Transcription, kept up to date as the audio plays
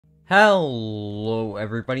Hello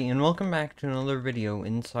everybody and welcome back to another video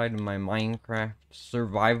inside of my Minecraft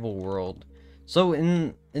survival world. So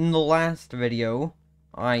in the last video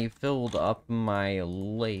I filled up my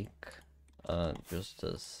lake. Just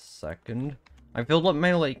a second. I filled up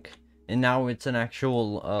my lake and now it's an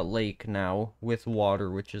actual lake now with water,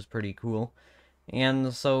 which is pretty cool.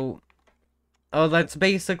 And so that's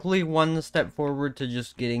basically one step forward to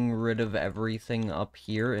just getting rid of everything up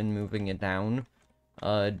here and moving it down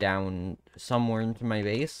somewhere into my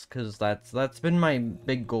base, because that's been my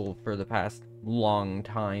big goal for the past long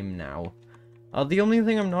time now. The only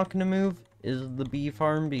thing I'm not going to move is the bee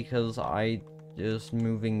farm, because just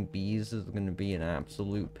moving bees is going to be an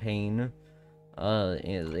absolute pain.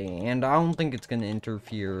 And I don't think it's going to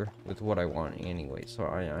interfere with what I want anyway, so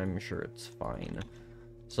I'm sure it's fine.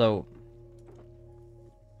 So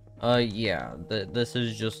yeah, this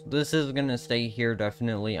is gonna stay here,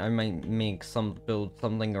 definitely. I might build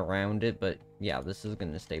something around it, but yeah, this is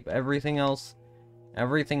gonna stay. But everything else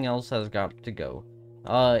has got to go.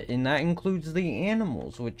 And that includes the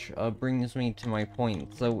animals, which, brings me to my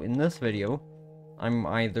point. So, in this video, I'm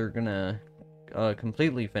either gonna,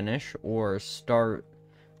 completely finish, or start,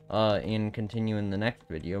 and continue in the next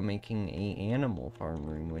video, making a animal farm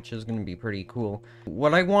room, which is gonna be pretty cool.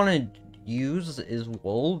 What I want to use is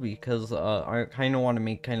wool, because I kind of want to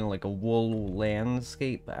make kind of like a wool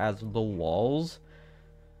landscape as the walls,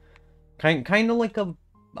 kind of like a,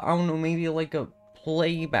 I don't know, maybe like a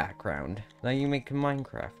play background that you make in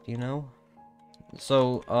Minecraft, you know.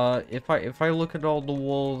 So if I look at all the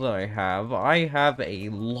wool that I have a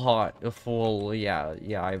lot of wool. Yeah,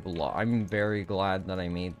 I have a lot. I'm very glad that I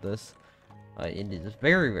made this. It is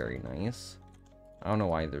very nice. I don't know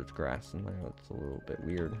why there's grass in there. That's a little bit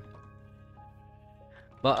weird.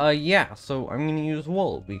 But, yeah, so I'm gonna use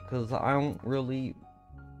wool, because I don't really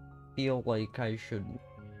feel like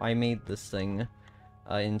I made this thing,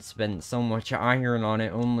 and spent so much iron on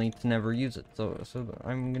it only to never use it, so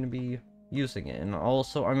I'm gonna be using it. And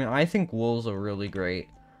also, I mean, I think wool's a really great,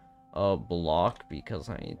 block, because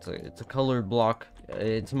it's a colored block.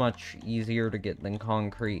 It's much easier to get than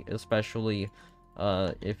concrete, especially,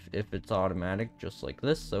 if it's automatic, just like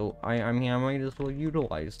this, so I mean, I might as well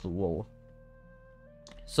utilize the wool.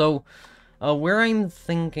 So, where I'm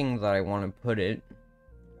thinking that I want to put it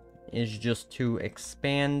is just to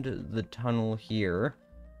expand the tunnel here,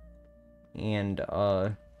 and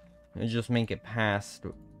just make it past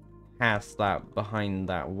that, behind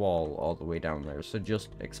that wall, all the way down there. So just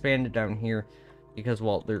expand it down here, because,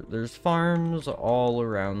 well, there's farms all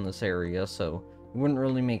around this area, so it wouldn't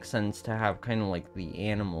really make sense to have kind of like the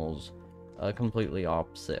animals completely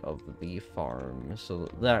opposite of the farm. So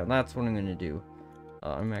that's what I'm gonna do.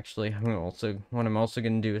 What I'm also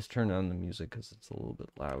gonna do is turn down the music, because it's a little bit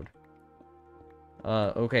loud.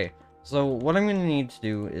 Okay, so what I'm gonna need to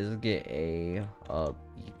do is get a,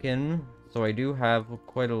 beacon. So I do have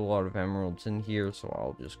quite a lot of emeralds in here, so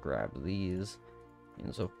I'll just grab these.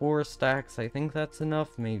 And so 4 stacks, I think that's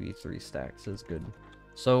enough. Maybe 3 stacks is good.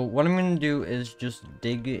 So what I'm gonna do is just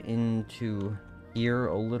dig into here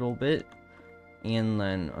a little bit, and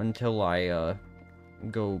then until I,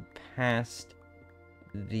 go past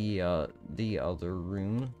the other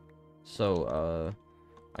room. So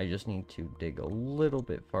I just need to dig a little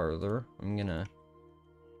bit farther. I'm gonna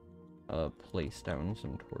place down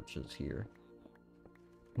some torches here,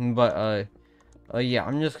 but yeah,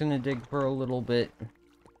 I'm just gonna dig for a little bit,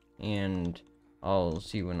 and I'll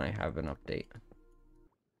see when I have an update.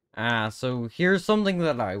 So here's something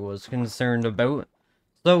that I was concerned about.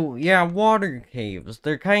 So yeah, water caves,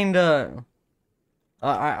 they're kinda,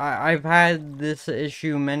 I've had this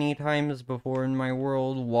issue many times before in my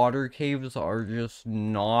world. Water caves are just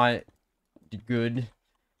not good.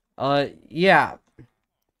 Yeah.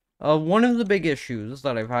 One of the big issues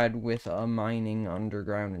that I've had with, mining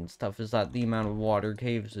underground and stuff is that the amount of water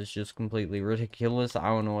caves is just completely ridiculous. I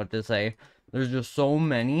don't know what to say. There's just so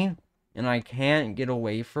many, and I can't get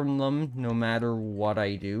away from them no matter what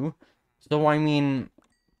I do. So, I mean,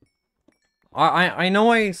 I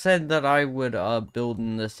know I said that I would build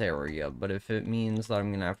in this area, but if it means that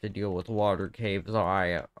I'm gonna have to deal with water caves,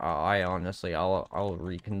 I honestly, I'll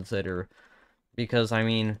reconsider, because I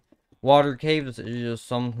mean, water caves is just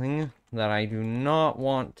something that I do not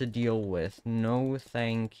want to deal with. No,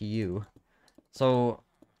 thank you. So,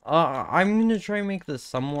 I'm gonna try and make this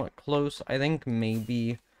somewhat close. I think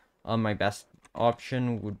maybe my best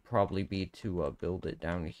option would probably be to build it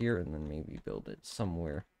down here, and then maybe build it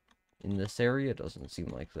somewhere in this area. It doesn't seem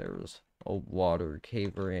like there's a water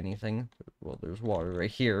cave or anything. Well, there's water right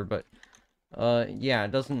here, but yeah,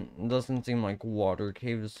 it doesn't seem like water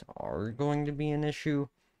caves are going to be an issue.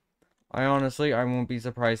 I honestly, I won't be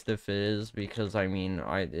surprised if it is, because, I mean,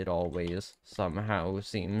 it always somehow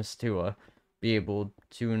seems to, be able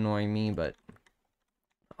to annoy me, but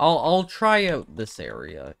I'll try out this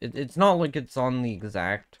area. It's not like it's on the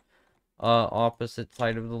exact, opposite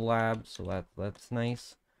side of the lab, so that's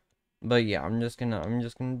nice. But yeah, I'm just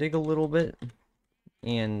gonna dig a little bit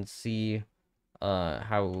and see,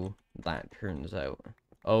 how that turns out.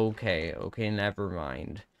 Okay, okay, never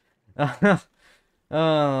mind.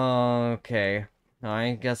 Okay.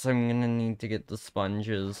 I guess I'm gonna need to get the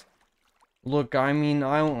sponges. Look, I mean,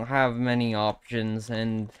 I don't have many options,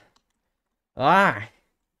 and... Ah!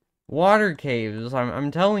 Water caves,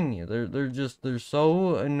 I'm telling you, they're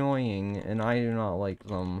so annoying, and I do not like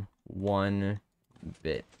them one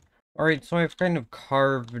bit. Alright, so I've kind of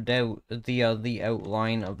carved out the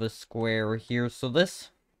outline of a square here, so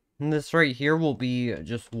this right here will be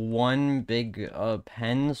just one big,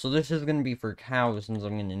 pen. So this is gonna be for cows, since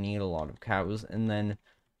I'm gonna need a lot of cows. And then,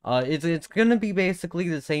 it's gonna be basically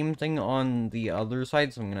the same thing on the other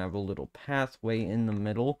side. So I'm gonna have a little pathway in the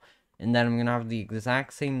middle. And then I'm gonna have the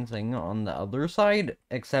exact same thing on the other side,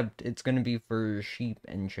 except it's gonna be for sheep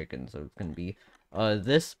and chickens. So it's gonna be,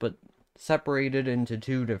 this, but separated into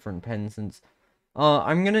two different pens, since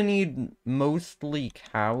I'm gonna need mostly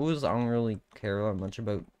cows. I don't really care that much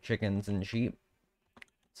about chickens and sheep,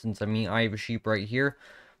 since, I mean, I have a sheep right here.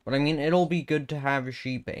 But, I mean, it'll be good to have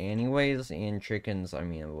sheep anyways, and chickens, I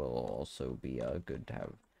mean, it will also be, good to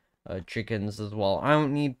have, chickens as well. I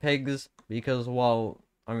don't need pigs, because, well,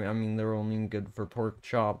 I mean, they're only good for pork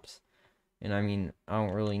chops. And, I mean, I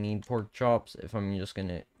don't really need pork chops if I'm just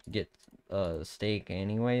gonna get, steak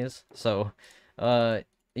anyways. So,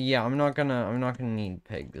 yeah, I'm not gonna need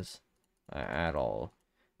pigs at all.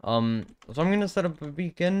 So I'm gonna set up a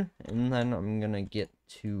beacon, and then I'm gonna get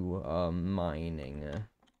to, mining.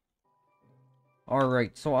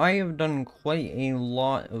 Alright, so I have done quite a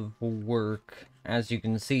lot of work, as you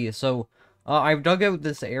can see. So, I've dug out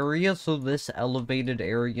this area, so this elevated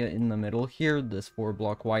area in the middle here, this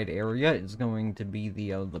 4-block wide area, is going to be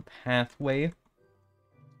the pathway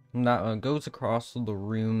that, goes across the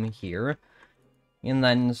room here. And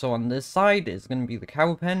then, so on this side, it's gonna be the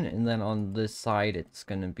cow pen, and then on this side, it's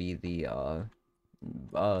gonna be the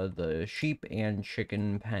sheep and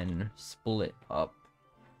chicken pen split up.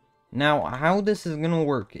 Now, how this is gonna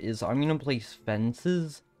work is I'm gonna place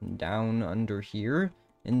fences down under here,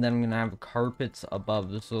 and then I'm gonna have carpets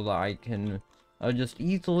above so that I can just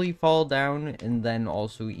easily fall down, and then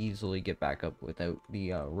also easily get back up without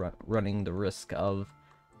the running the risk of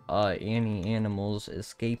any animals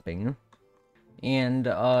escaping. And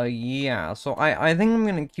yeah, so I think I'm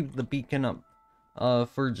gonna keep the beacon up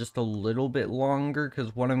for just a little bit longer,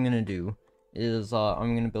 because what I'm gonna do is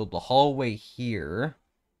I'm gonna build the hallway here,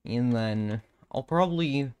 and then I'll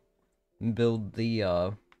probably build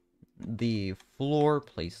the floor,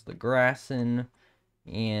 place the grass in,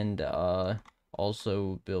 and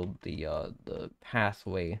also build the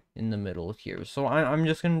pathway in the middle here. So I'm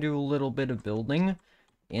just gonna do a little bit of building,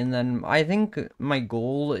 and then I think my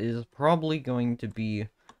goal is probably going to be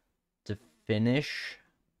to finish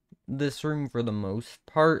this room for the most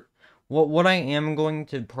part. What I am going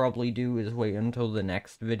to probably do is wait until the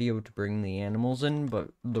next video to bring the animals in, but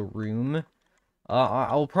the room,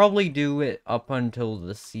 I'll probably do it up until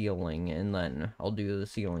the ceiling, and then I'll do the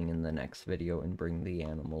ceiling in the next video and bring the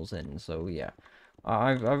animals in. So yeah,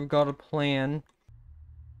 I've got a plan.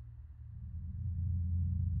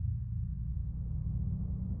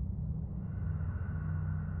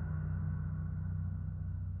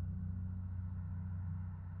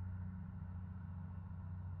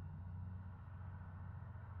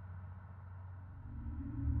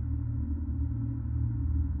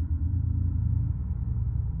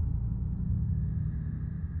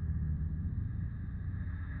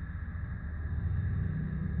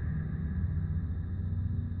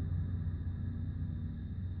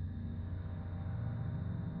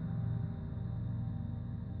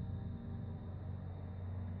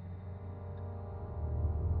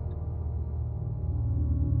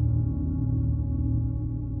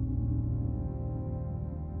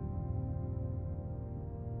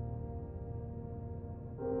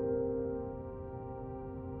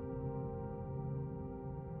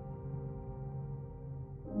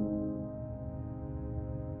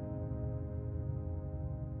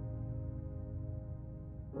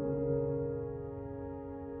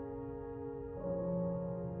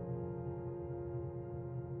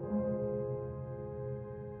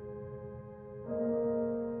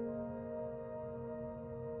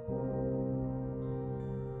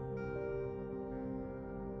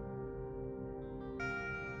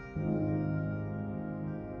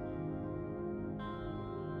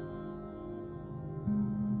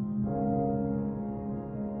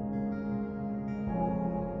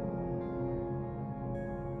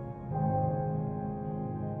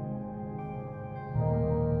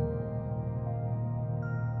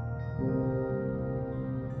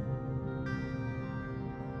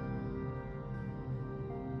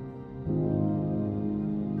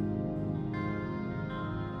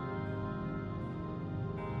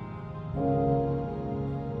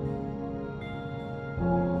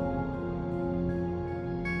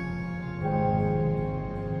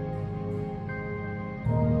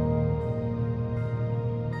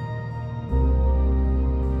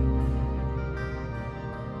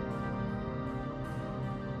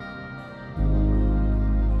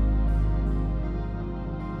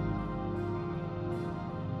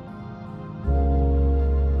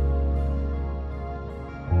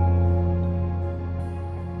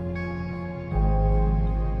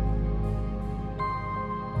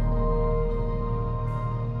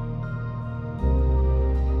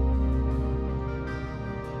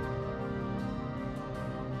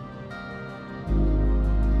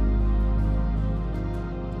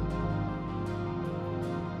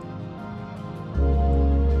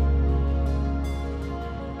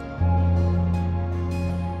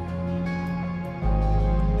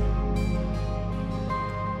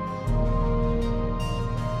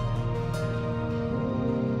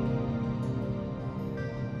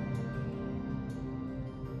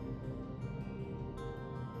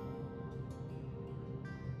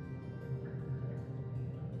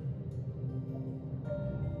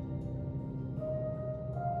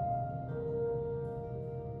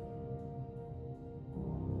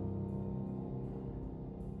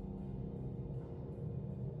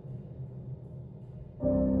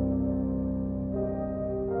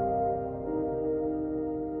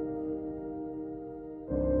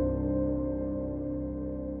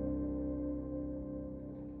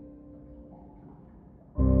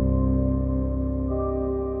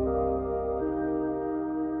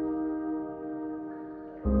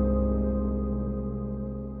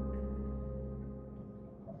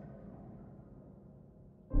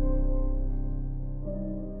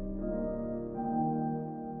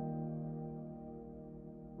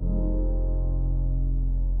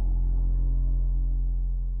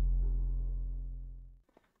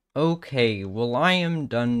 Okay, well I am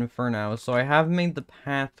done for now. So I have made the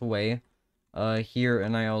pathway here,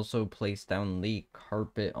 and I also placed down the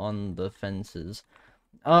carpet on the fences.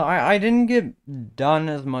 I didn't get done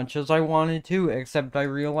as much as I wanted to, except I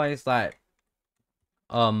realized that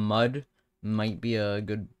mud might be a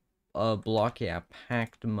good block. Yeah,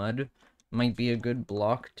 packed mud might be a good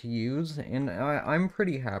block to use, and I'm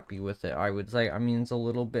pretty happy with it, I would say. I mean, it's a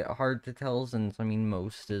little bit hard to tell since, I mean,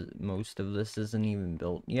 most of this isn't even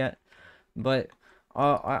built yet, but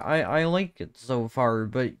I like it so far.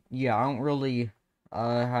 But yeah, I don't really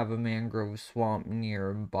have a mangrove swamp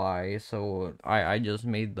nearby, so I just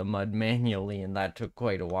made the mud manually, and that took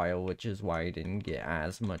quite a while, which is why I didn't get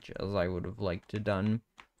as much as I would have liked to done.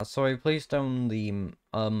 So I placed down the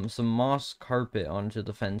some moss carpet onto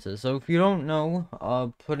the fences. So if you don't know,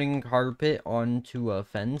 putting carpet onto a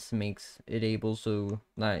fence makes it able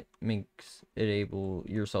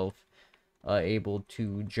yourself able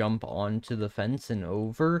to jump onto the fence and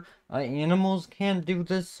over. Animals can't do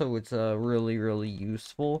this, so it's really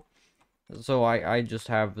useful. So I just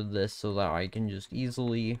have this so that I can just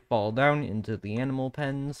easily fall down into the animal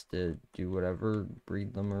pens to do whatever,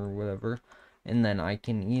 breed them or whatever. And then I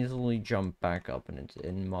can easily jump back up,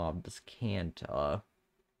 and mobs can't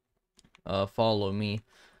follow me.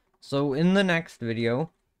 So in the next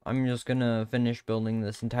video, I'm just gonna finish building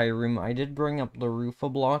this entire room. I did bring up the roof a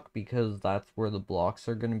block because that's where the blocks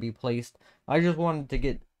are gonna be placed. I just wanted to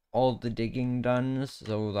get all the digging done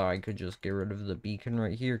so that I could just get rid of the beacon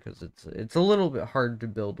right here, because it's a little bit hard to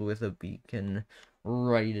build with a beacon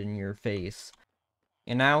right in your face.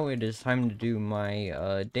 And now it is time to do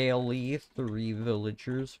my daily 3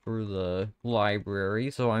 villagers for the library.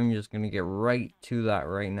 So I'm just gonna get right to that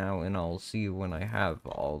right now, and I'll see you when I have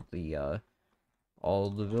all the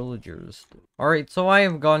villagers. Alright, so I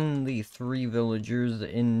have gotten the 3 villagers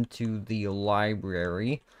into the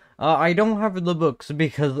library. I don't have the books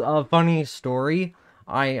because, funny story,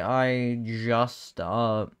 I just,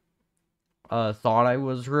 thought I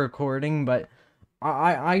was recording, but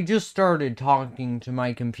I just started talking to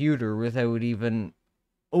my computer without even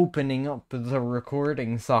opening up the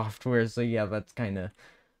recording software, so yeah, that's kind of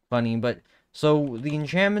funny. But so the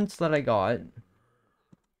enchantments that I got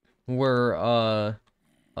were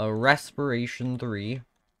a Respiration 3,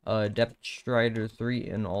 Depth Strider 3,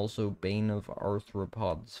 and also Bane of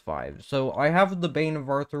Arthropods 5. So I have the Bane of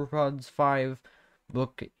Arthropods 5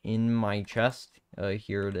 book in my chest.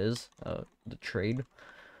 Here it is, the trade.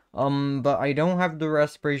 But I don't have the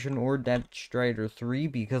Respiration or Depth Strider 3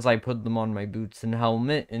 because I put them on my boots and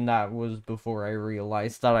helmet, and that was before I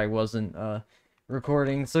realized that I wasn't,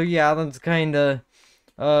 recording. So yeah, that's kinda,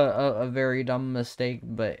 a very dumb mistake,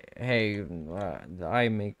 but hey, I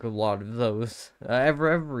make a lot of those.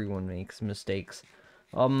 Everyone makes mistakes.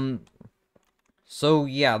 Um, so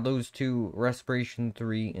yeah, those two, Respiration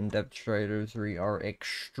 3 and Depth Strider 3, are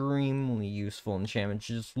extremely useful enchantments.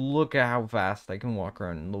 Just look at how fast I can walk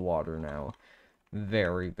around in the water now.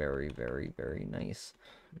 Very nice.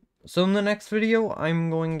 So in the next video, I'm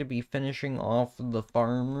going to be finishing off the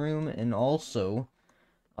farm room, and also,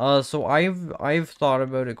 so I've thought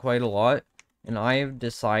about it quite a lot, and I have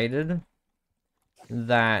decided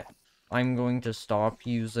that I'm going to stop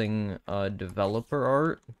using developer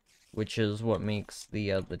art, which is what makes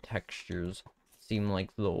the textures seem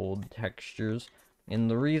like the old textures. And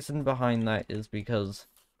the reason behind that is because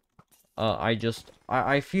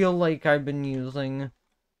I feel like I've been using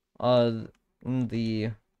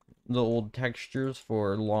the old textures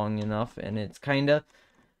for long enough, and it's kind of,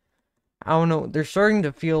 I don't know, they're starting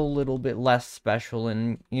to feel a little bit less special,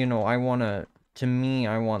 and, you know, I want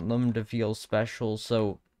them to feel special,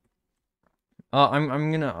 so,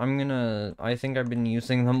 I think I've been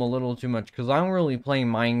using them a little too much, because I don't really play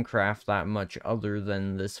Minecraft that much other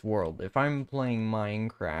than this world. If I'm playing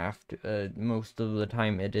Minecraft, most of the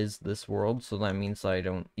time it is this world, so that means I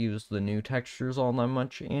don't use the new textures all that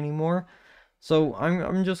much anymore. So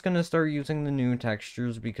I'm just gonna start using the new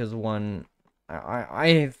textures because one,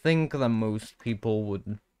 I think that most people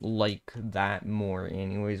would like that more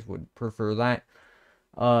anyways, would prefer that.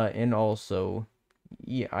 And also,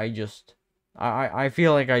 yeah, I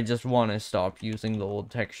feel like I just want to stop using the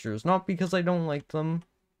old textures, not because I don't like them,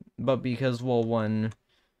 but because, well, one,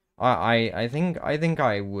 I think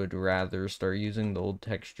I would rather start using the old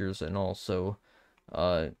textures, and also,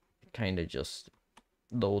 kind of just,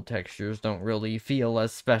 the old textures don't really feel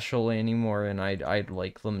as special anymore, and I'd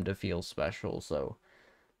like them to feel special. So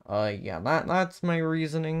yeah, that's my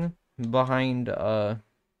reasoning behind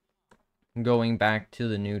going back to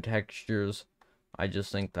the new textures. I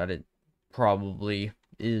just think that it probably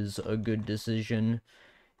is a good decision.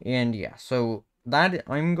 And yeah, so that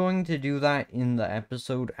I'm going to do that in the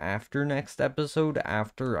episode after next episode,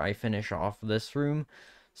 after I finish off this room.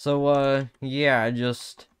 So yeah,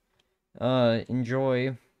 just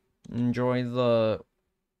enjoy the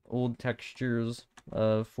old textures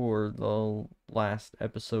for the last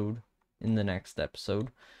episode in the next episode.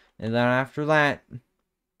 And then after that,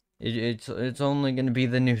 it's only gonna be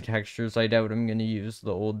the new textures. I doubt I'm gonna use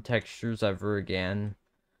the old textures ever again.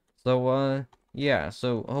 So yeah,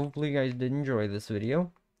 so hopefully you guys did enjoy this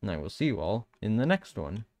video, and I will see you all in the next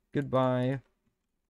one. Goodbye.